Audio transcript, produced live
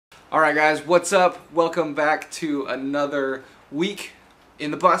Alright guys, what's up? Welcome back to another week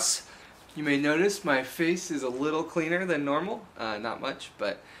in the bus. You may notice my face is a little cleaner than normal. Not much,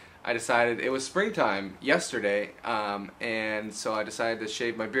 but I decided it was springtime yesterday, and so I decided to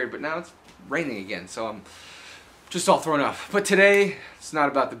shave my beard, but now it's raining again, so I'm just all thrown off. But today, it's not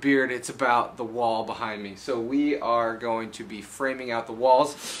about the beard, it's about the wall behind me. So we are going to be framing out the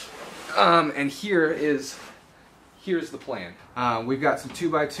walls, and here's the plan. We've got some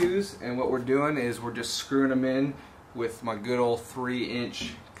 2x2s, and what we're doing is we're just screwing them in with my good old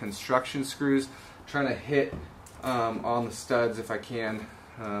 3-inch construction screws, trying to hit on the studs if I can,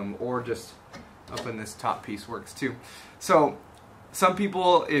 or just up in this top piece works too. So some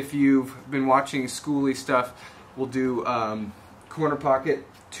people, if you've been watching Skoolie stuff, will do corner pocket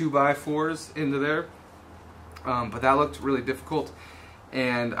 2x4s into there, but that looked really difficult,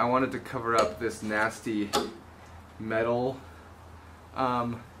 and I wanted to cover up this nasty metal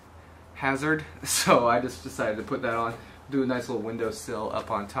hazard, so I just decided to put that on, do a nice little windowsill up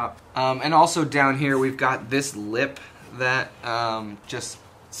on top. And also down here we've got this lip that just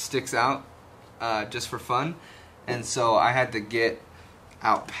sticks out just for fun, and so I had to get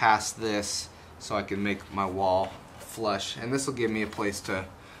out past this so I can make my wall flush, and this will give me a place to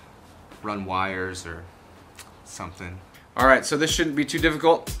run wires or something. Alright, so this shouldn't be too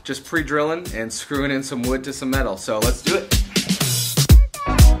difficult, just pre-drilling and screwing in some wood to some metal, so let's do it.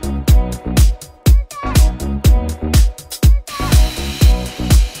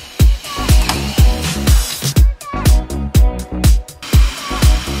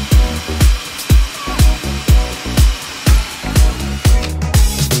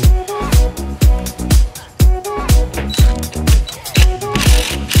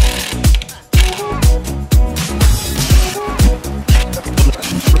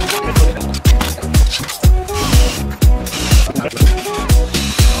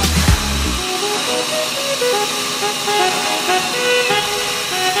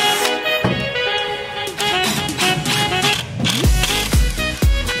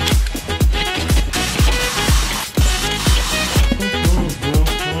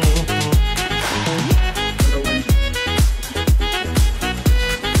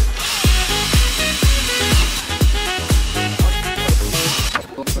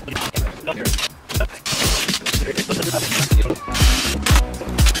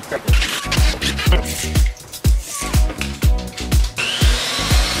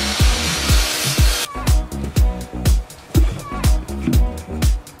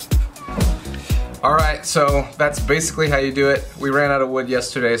 Alright, so that's basically how you do it. We ran out of wood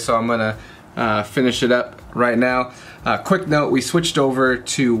yesterday, so I'm gonna finish it up right now. Quick note, we switched over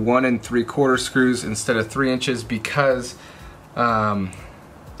to 1 3/4 screws instead of 3 inches because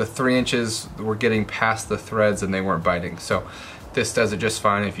the 3 inches were getting past the threads and they weren't biting. So this does it just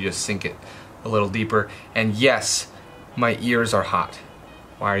fine if you just sink it a little deeper. And yes, my ears are hot.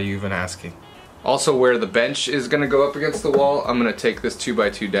 Why are you even asking? Also, where the bench is going to go up against the wall, I'm going to take this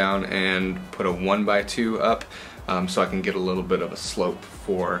 2x2 down and put a 1x2 up, so I can get a little bit of a slope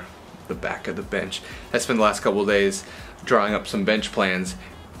for the back of the bench. I spent the last couple of days drawing up some bench plans.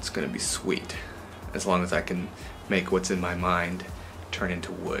 It's going to be sweet, as long as I can make what's in my mind turn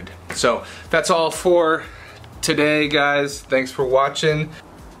into wood. So that's all for today, guys. Thanks for watching.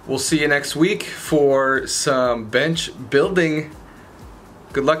 We'll see you next week for some bench building.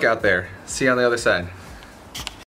 Good luck out there. See you on the other side.